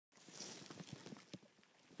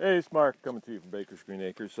Hey, it's Mark coming to you from Baker's Green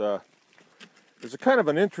Acres. There's a kind of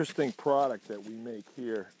an interesting product that we make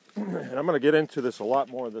here, and I'm going to get into this a lot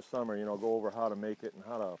more this summer, go over how to make it and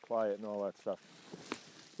how to apply it and all that stuff.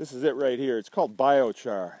 This is it right here. It's called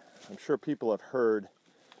biochar. I'm sure people have heard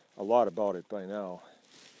a lot about it by now.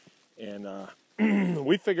 And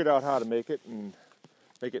we figured out how to make it and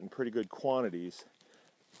make it in pretty good quantities.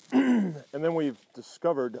 And then we've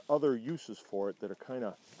discovered other uses for it that are kind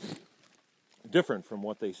of different from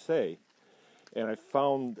what they say. And I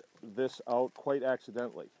found this out quite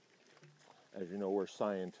accidentally. As you know, we're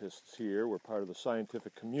scientists here. We're part of the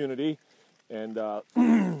scientific community. And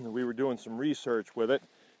we were doing some research with it.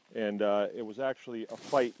 And it was actually a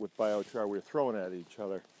fight with biochar. We were throwing at each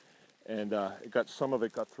other. And some of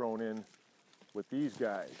it got thrown in with these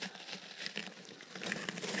guys.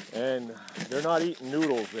 And they're not eating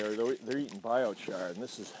noodles there. They're eating biochar. And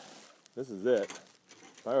this is it.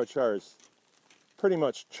 Biochar is pretty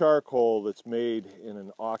much charcoal that's made in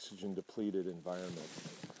an oxygen-depleted environment.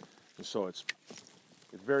 And so it's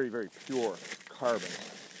very, very pure carbon.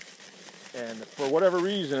 And for whatever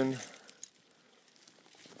reason,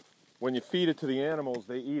 when you feed it to the animals,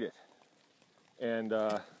 they eat it. And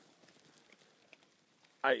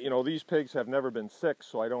these pigs have never been sick,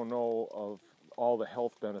 so I don't know of all the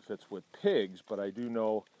health benefits with pigs, but I do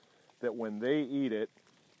know that when they eat it,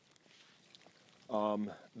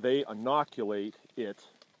 they inoculate it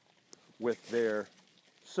with their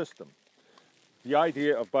system. The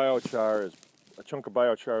idea of biochar is a chunk of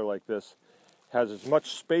biochar like this has as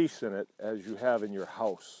much space in it as you have in your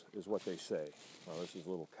house, is what they say. Well, this is a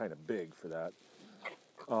little kind of big for that.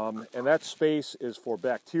 And that space is for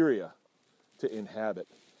bacteria to inhabit.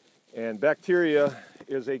 And bacteria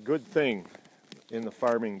is a good thing in the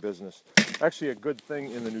farming business. Actually a good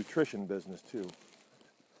thing in the nutrition business too.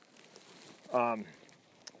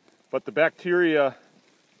 But the bacteria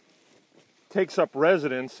takes up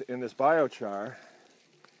residence in this biochar,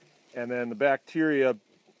 and then the bacteria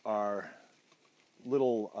are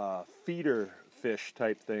little feeder fish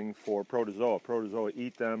type thing for protozoa. Protozoa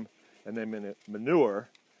eat them and then manure,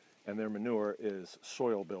 and their manure is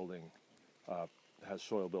soil building, has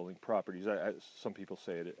soil building properties. Some people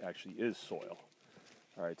say it actually is soil.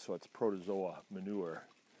 All right, so it's protozoa manure.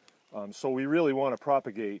 So we really want to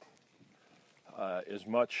propagate as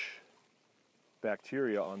much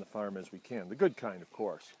bacteria on the farm as we can. The good kind, of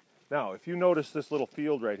course. Now, if you notice this little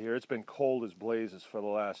field right here, it's been cold as blazes for the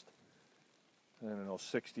last,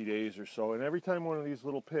 60 days or so. And every time one of these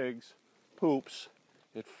little pigs poops,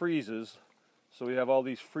 it freezes. So we have all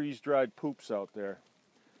these freeze-dried poops out there.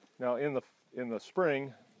 Now, in the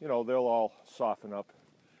spring, they'll all soften up,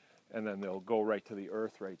 and then they'll go right to the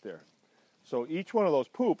earth right there. So each one of those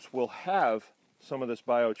poops will have some of this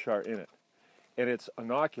biochar in it. And it's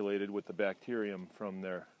inoculated with the bacterium from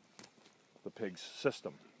the pig's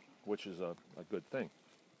system, which is a good thing.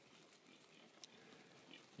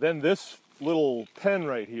 Then this little pen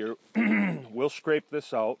right here, we'll scrape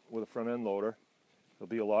this out with a front end loader. There'll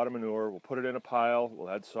be a lot of manure. We'll put it in a pile. We'll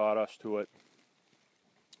add sawdust to it,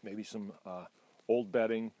 maybe some old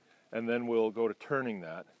bedding, and then we'll go to turning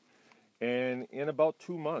that. And in about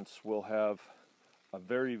 2 months, we'll have a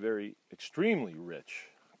very, very extremely rich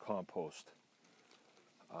compost.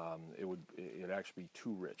 It'd actually be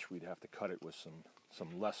too rich. We'd have to cut it with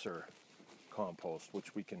some lesser compost,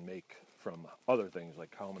 which we can make from other things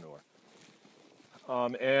like cow manure.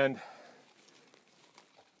 And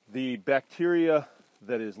the bacteria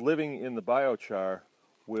that is living in the biochar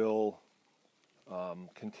will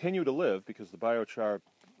continue to live because the biochar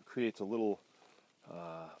creates a little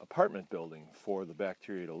apartment building for the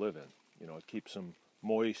bacteria to live in. It keeps them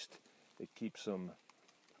moist. It keeps them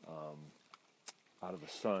out of the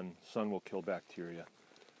sun. Sun will kill bacteria.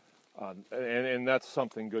 And that's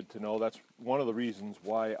something good to know. That's one of the reasons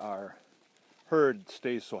why our herd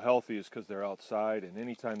stays so healthy is because they're outside, and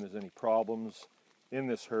anytime there's any problems in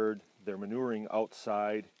this herd, they're manuring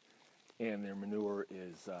outside, and their manure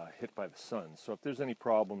is hit by the sun. So if there's any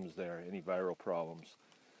problems there, any viral problems,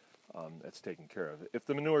 that's taken care of. If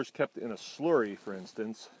the manure is kept in a slurry, for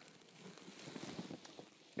instance,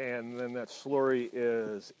 and then that slurry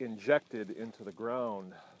is injected into the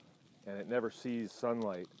ground and it never sees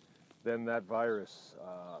sunlight, then that virus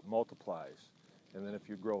multiplies. And then if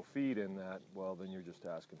you grow feed in that, well, then you're just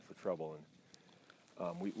asking for trouble.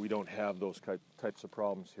 And we don't have those types of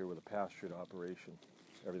problems here with a pastured operation.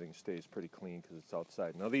 Everything stays pretty clean because it's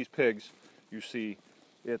outside. Now these pigs, you see,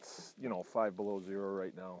 it's 5 below zero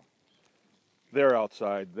right now. They're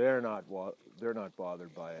outside. They're not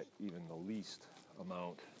bothered by it even the least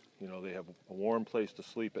amount. They have a warm place to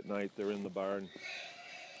sleep at night. They're in the barn.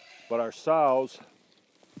 But our sows,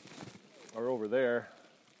 are over there.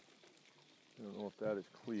 I don't know if that is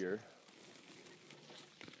clear.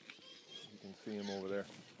 You can see them over there.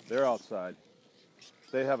 They're outside.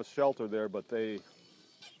 They have a shelter there, but they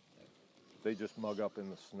just mug up in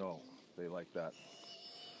the snow. They like that.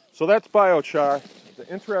 So that's biochar. It's an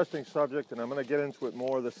interesting subject, and I'm going to get into it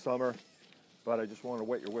more this summer, but I just want to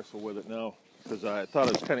wet your whistle with it now because I thought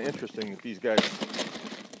it was kind of interesting that these guys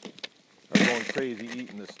are going crazy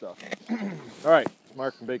eating this stuff. All right,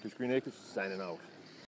 Mark from Baker's Green Acres signing out.